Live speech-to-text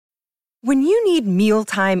When you need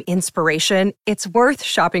mealtime inspiration, it's worth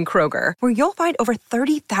shopping Kroger, where you'll find over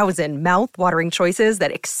 30,000 mouth-watering choices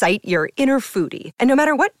that excite your inner foodie. And no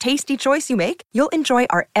matter what tasty choice you make, you'll enjoy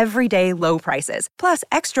our everyday low prices, plus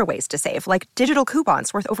extra ways to save, like digital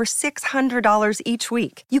coupons worth over $600 each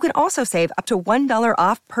week. You can also save up to $1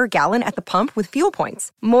 off per gallon at the pump with fuel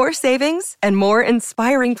points. More savings and more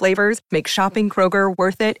inspiring flavors make shopping Kroger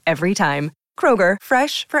worth it every time. Kroger,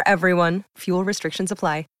 fresh for everyone. Fuel restrictions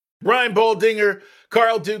apply. Brian Baldinger,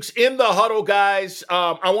 Carl Dukes in the huddle, guys.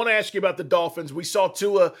 I want to ask you about the Dolphins. We saw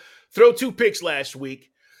Tua throw 2 picks last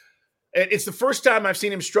week. And it's the first time I've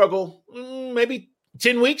seen him struggle maybe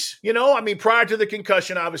 10 weeks, prior to the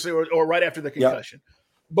concussion, obviously, or right after the concussion. Yep.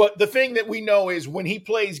 But the thing that we know is when he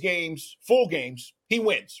plays games, full games, he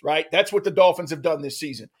wins, right? That's what the Dolphins have done this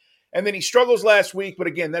season. And then he struggles last week, but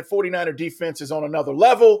again, that 49er defense is on another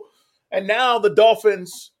level. And now the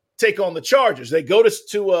Dolphins take on the Chargers. They go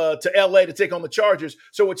to LA to take on the Chargers.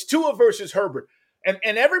 So it's Tua versus Herbert. And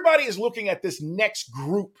everybody is looking at this next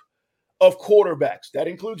group of quarterbacks. That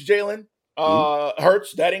includes Jalen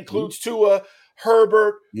Hurts. That includes Tua,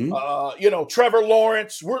 Herbert, Trevor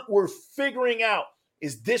Lawrence. We're figuring out,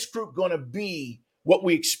 is this group going to be what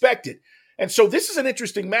we expected? And so this is an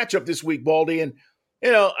interesting matchup this week, Baldy. And,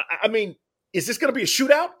 is this going to be a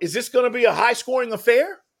shootout? Is this going to be a high-scoring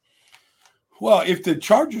affair? Well, if the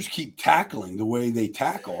Chargers keep tackling the way they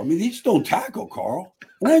tackle, they just don't tackle, Carl.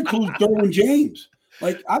 And that includes Derwin James.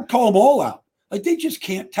 I'd call them all out. They just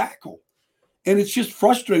can't tackle. And it's just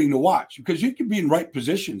frustrating to watch because you can be in right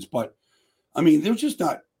positions, but, they're just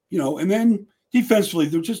not, and then defensively,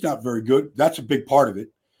 they're just not very good. That's a big part of it.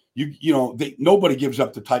 Nobody gives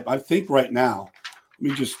up the type. I think right now,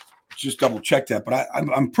 let me just double check that, but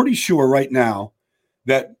I'm pretty sure right now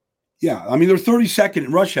that, yeah, they're 32nd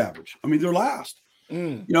in rush average. They're last,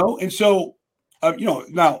 and so,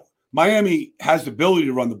 now Miami has the ability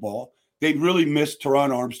to run the ball. They really missed Teron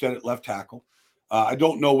Armstead at left tackle. I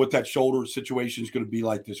don't know what that shoulder situation is going to be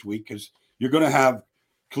like this week because you're going to have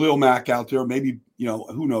Khalil Mack out there. Maybe,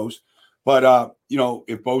 who knows? But,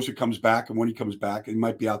 if Bosa comes back and when he comes back, he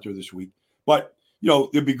might be out there this week. But,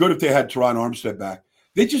 it'd be good if they had Teron Armstead back.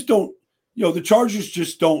 They just don't, the Chargers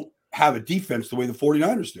just don't have a defense the way the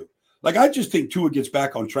 49ers do. I just think Tua gets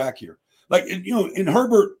back on track here. In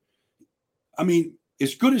Herbert,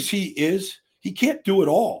 as good as he is, he can't do it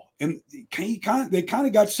all. And they kind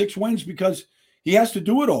of got 6 wins because he has to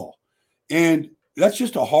do it all. And that's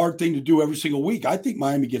just a hard thing to do every single week. I think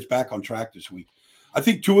Miami gets back on track this week. I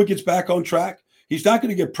think Tua gets back on track. He's not going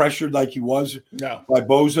to get pressured like he was by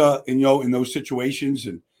Bosa, in those situations.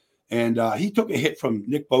 And he took a hit from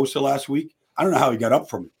Nick Bosa last week. I don't know how he got up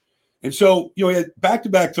from it. And so, he had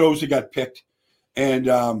back-to-back throws that got picked. And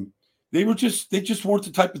they just weren't the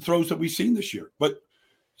type of throws that we've seen this year. But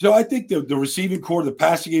so I think the receiving core, the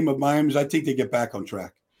passing game of Miami, I think they get back on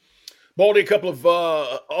track. Baldy, a couple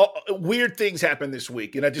of weird things happened this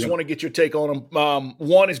week, and I just want to get your take on them.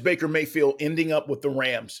 One is Baker Mayfield ending up with the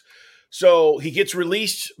Rams. So he gets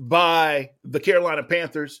released by the Carolina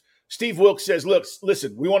Panthers. Steve Wilks says, look,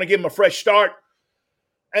 listen, we want to give him a fresh start.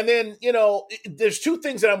 And then, there's 2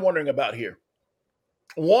 things that I'm wondering about here.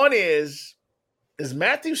 One is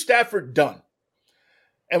Matthew Stafford done?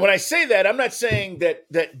 And when I say that, I'm not saying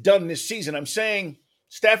that done this season. I'm saying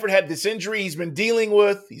Stafford had this injury he's been dealing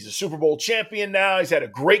with. He's a Super Bowl champion now. He's had a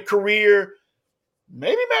great career.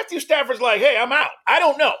 Maybe Matthew Stafford's like, hey, I'm out. I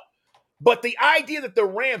don't know. But the idea that the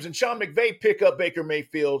Rams and Sean McVay pick up Baker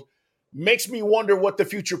Mayfield makes me wonder what the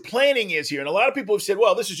future planning is here. And a lot of people have said,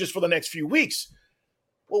 well, this is just for the next few weeks.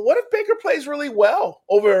 Well, what if Baker plays really well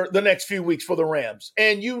over the next few weeks for the Rams?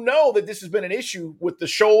 And that this has been an issue with the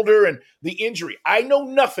shoulder and the injury. I know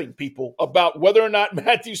nothing, people, about whether or not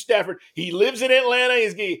Matthew Stafford, he lives in Atlanta,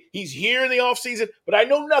 he's here in the offseason, but I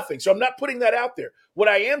know nothing. So I'm not putting that out there. What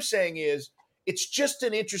I am saying is it's just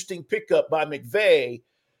an interesting pickup by McVay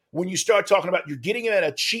when you start talking about you're getting him at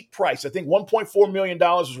a cheap price. I think $1.4 million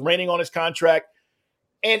is remaining on his contract.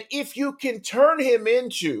 And if you can turn him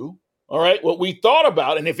into – all right, what we thought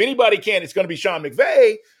about, and if anybody can, it's going to be Sean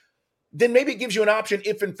McVay, then maybe it gives you an option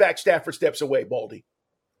if, in fact, Stafford steps away, Baldy.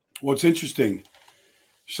 Well, it's interesting.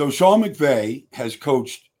 So Sean McVay has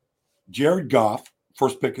coached Jared Goff,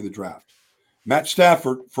 first pick of the draft. Matt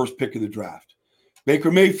Stafford, first pick of the draft.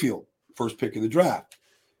 Baker Mayfield, first pick of the draft.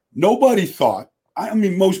 Nobody thought,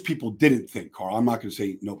 most people didn't think, Carl, I'm not going to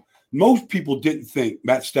say no. Most people didn't think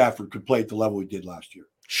Matt Stafford could play at the level he did last year.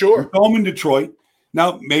 Sure. Home in Detroit.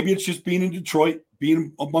 Now, maybe it's just being in Detroit,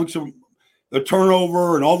 being amongst the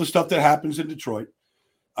turnover and all the stuff that happens in Detroit.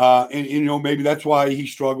 Maybe that's why he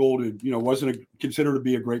struggled and, wasn't considered to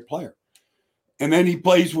be a great player. And then he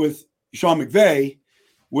plays with Sean McVay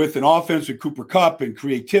with an offense with Cooper Kupp and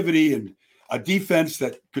creativity and a defense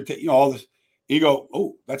that could take, all this. And you go,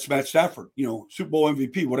 oh, that's Matt Stafford, Super Bowl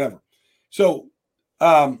MVP, whatever. So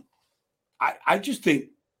I just think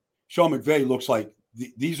Sean McVay looks like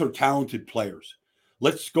these are talented players.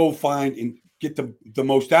 Let's go find and get the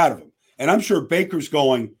most out of them. And I'm sure Baker's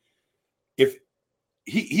going, if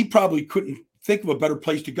he probably couldn't think of a better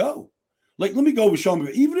place to go. Like, let me go with Sean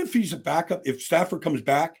McVay. Even if he's a backup, if Stafford comes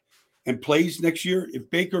back and plays next year, if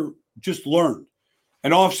Baker just learned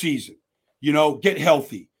an offseason, get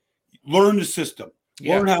healthy, learn the system,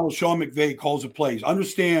 learn how Sean McVay calls the plays,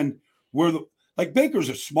 understand Baker's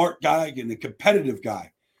a smart guy and a competitive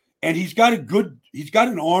guy. And he's got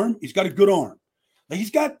an arm. He's got a good arm. Like he's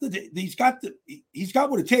got what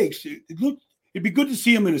it takes. It'd be good to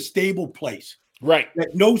see him in a stable place. Right.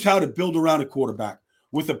 That knows how to build around a quarterback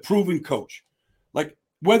with a proven coach. Like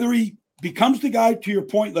whether he becomes the guy, to your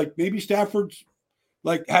point, like maybe Stafford's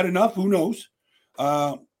had enough, who knows?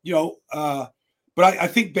 But I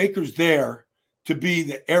think Baker's there to be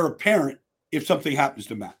the heir apparent if something happens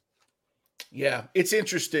to Matt. Yeah, it's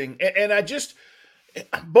interesting. And I just,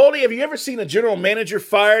 Baldy, have you ever seen a general manager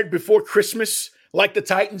fired before Christmas like the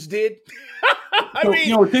Titans did?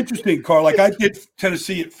 It's interesting, Carl. Like I did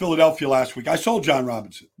Tennessee at Philadelphia last week. I saw John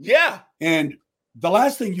Robinson. Yeah. And the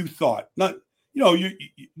last thing you thought,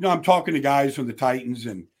 I'm talking to guys from the Titans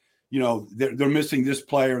and, they're missing this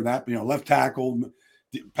player and that, left tackle,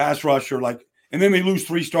 pass rusher, and then they lose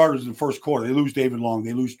 3 starters in the first quarter. They lose David Long.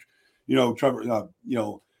 They lose, Trevor,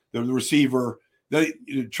 the receiver,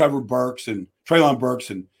 Trevor Burks and Treylon Burks,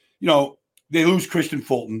 and they lose Christian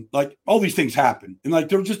Fulton. Like all these things happen, and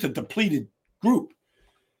they're just a depleted group.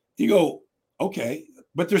 You go, okay,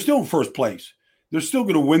 but they're still in first place. They're still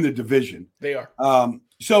going to win the division. They are.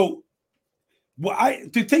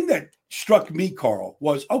 The thing that struck me, Carl,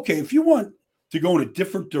 was okay. If you want to go in a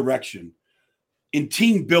different direction in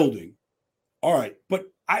team building, all right. But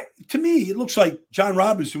to me, it looks like John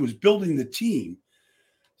Robinson was building the team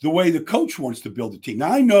the way the coach wants to build the team.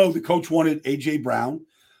 Now, I know the coach wanted A.J. Brown.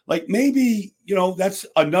 Like maybe, that's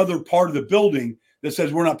another part of the building that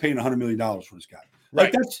says we're not paying $100 million for this guy.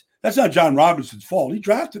 Right. Like that's not John Robinson's fault. He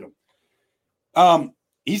drafted him.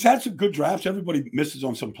 He's had some good drafts. Everybody misses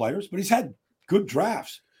on some players, but he's had good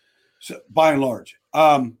drafts by and large.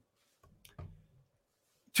 To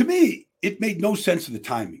me, it made no sense of the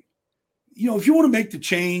timing. If you want to make the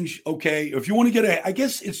change, okay. If you want to I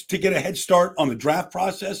guess it's to get a head start on the draft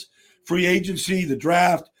process, free agency, the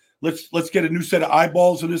draft. Let's get a new set of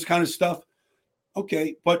eyeballs on this kind of stuff.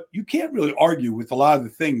 Okay, but you can't really argue with a lot of the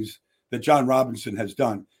things that John Robinson has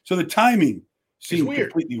done. So the timing seems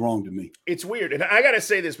completely wrong to me. It's weird. And I got to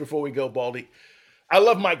say this before we go, Baldy. I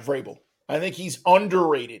love Mike Vrabel. I think he's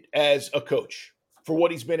underrated as a coach for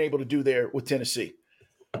what he's been able to do there with Tennessee.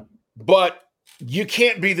 But you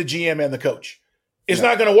can't be the GM and the coach. It's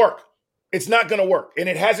not going to work. It's not going to work. And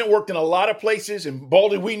it hasn't worked in a lot of places. And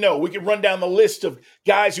Baldy, we know. We can run down the list of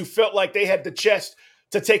guys who felt like they had the chest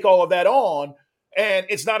to take all of that on. And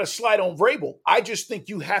it's not a slight on Vrabel. I just think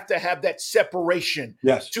you have to have that separation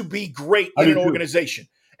to be great in an organization.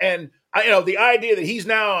 And the idea that he's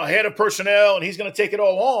now head of personnel and he's going to take it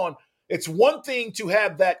all on, it's one thing to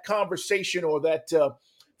have that conversation or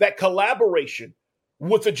that collaboration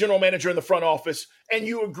with the general manager in the front office, and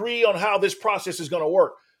you agree on how this process is going to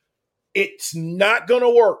work. It's not going to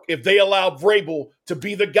work if they allow Vrabel to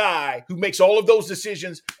be the guy who makes all of those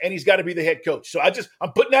decisions, and he's got to be the head coach. So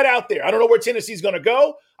I'm putting that out there. I don't know where Tennessee's going to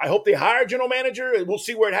go. I hope they hire a general manager, and we'll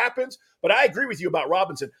see where it happens. But I agree with you about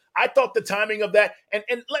Robinson. I thought the timing of that, and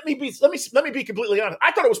let me be completely honest.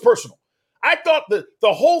 I thought it was personal. I thought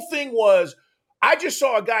the whole thing was, I just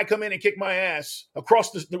saw a guy come in and kick my ass across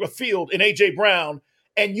the field in A.J. Brown,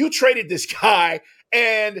 and you traded this guy,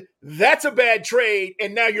 and that's a bad trade,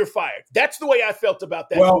 and now you're fired. That's the way I felt about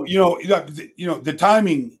that. Well, the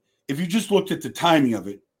timing, if you just looked at the timing of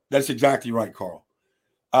it, that's exactly right, Carl.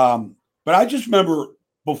 But I just remember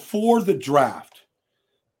before the draft,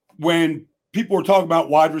 when people were talking about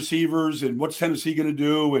wide receivers and what's Tennessee going to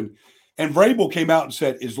do, and Vrabel came out and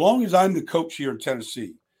said, as long as I'm the coach here in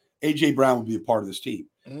Tennessee, A.J. Brown will be a part of this team.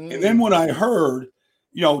 And then when I heard,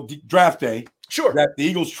 draft day, that the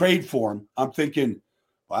Eagles trade for him, I'm thinking,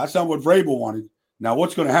 well, that's not what Vrabel wanted. Now,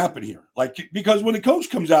 what's going to happen here? Because when the coach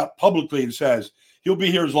comes out publicly and says he'll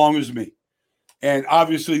be here as long as me, and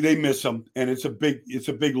obviously they miss him, and it's a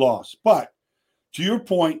big loss. But to your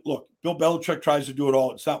point, look, Bill Belichick tries to do it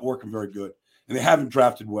all. It's not working very good, and they haven't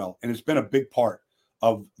drafted well, and it's been a big part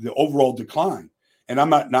of the overall decline. And I'm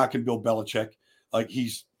not knocking Bill Belichick. Like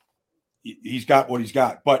he's got what he's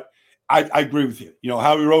got, but I agree with you.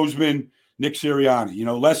 Howie Roseman, Nick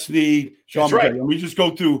Sirianni, Les Snead, Sean That's right. McVay. And we just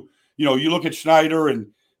go through, you look at Schneider and,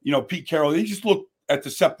 Pete Carroll. They just look at the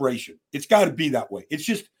separation. It's got to be that way. It's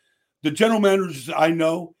just the general managers I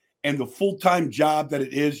know and the full-time job that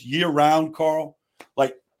it is year-round, Carl,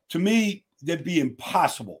 like, to me, that'd be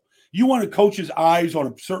impossible. You want a coach's eyes on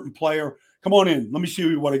a certain player, come on in. Let me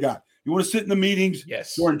see what I got. You want to sit in the meetings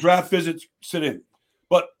during draft visits, sit in.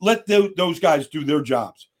 But let those guys do their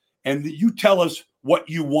jobs. And you tell us what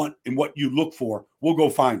you want and what you look for. We'll go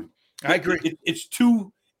find them. I agree.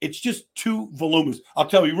 It's just too voluminous. I'll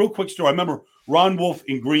tell you a real quick story. I remember Ron Wolf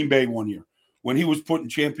in Green Bay one year when he was putting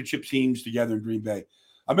championship teams together in Green Bay.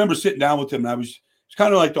 I remember sitting down with him, and it's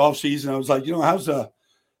kind of like the offseason. I was like,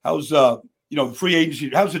 how's the free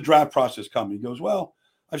agency, how's the draft process coming? He goes, well,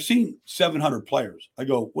 I've seen 700 players. I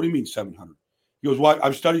go, what do you mean 700? He goes, well,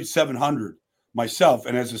 I've studied 700 myself,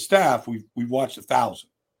 and as a staff, we've watched 1,000.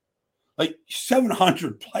 Like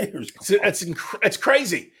 700 players. It's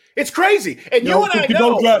crazy. It's crazy. And you and I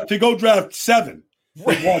know. To go draft 7, they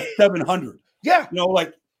want 700. Yeah.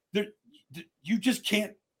 You just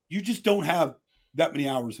can't, you just don't have that many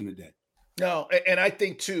hours in a day. No, and I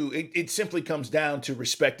think, too, it simply comes down to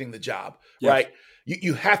respecting the job, yes. right?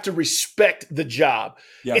 You have to respect the job.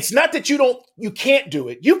 Yes. It's not that you can't do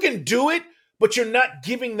it. You can do it, but you're not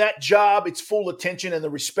giving that job its full attention and the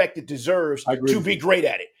respect it deserves to be great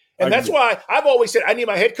at it. And that's why I've always said I need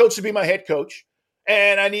my head coach to be my head coach,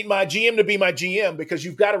 and I need my GM to be my GM, because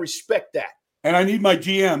you've got to respect that. And I need my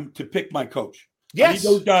GM to pick my coach. Yes. I need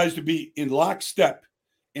those guys to be in lockstep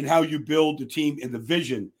in how you build the team and the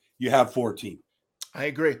vision you have for a team. I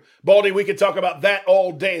agree. Baldy, we could talk about that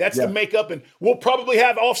all day. That's the makeup, and we'll probably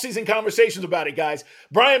have off-season conversations about it, guys.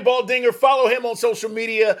 Brian Baldinger, follow him on social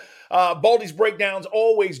media. Baldy's Breakdowns,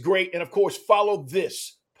 always great. And, of course, follow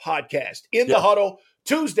this podcast, In the Huddle,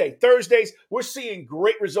 Tuesday, Thursdays. We're seeing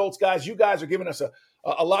great results, guys. You guys are giving us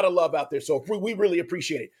a lot of love out there, so we really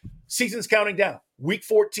appreciate it. Season's counting down. Week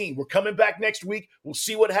 14. We're coming back next week. We'll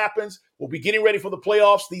see what happens. We'll be getting ready for the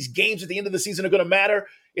playoffs. These games at the end of the season are going to matter.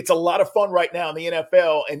 It's a lot of fun right now in the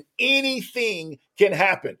NFL, and anything can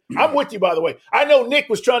happen. I'm with you, by the way. I know Nick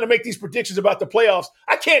was trying to make these predictions about the playoffs.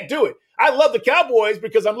 I can't do it. I love the Cowboys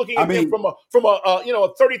because I'm looking at them from a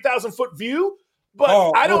 30,000-foot view.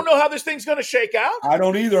 But I don't know how this thing's going to shake out. I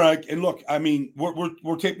don't either. And look, I mean,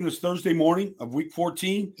 we're taping this Thursday morning of Week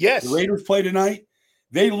 14. Yes. The Raiders play tonight.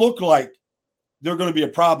 They look like they're going to be a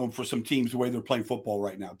problem for some teams the way they're playing football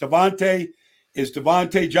right now. Devontae,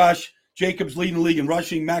 Josh Jacobs leading the league in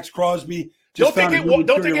rushing. Max Crosby. Don't they get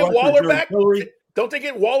Waller back? Don't they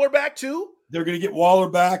get Waller back too? They're going to get Waller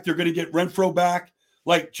back. They're going to get Renfro back.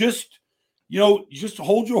 Like, just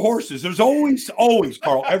hold your horses. There's always,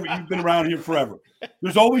 Carl, you've been around here forever.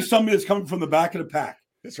 There's always somebody that's coming from the back of the pack.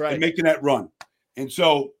 That's right. And making that run. And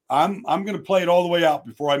so I'm going to play it all the way out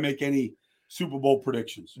before I make any Super Bowl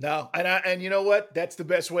predictions. No, and you know what? That's the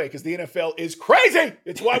best way, because the NFL is crazy.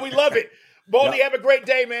 It's why we love it. Baldy, have a great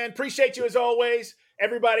day, man. Appreciate you as always.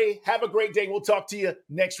 Everybody, have a great day. We'll talk to you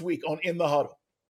next week on In the Huddle.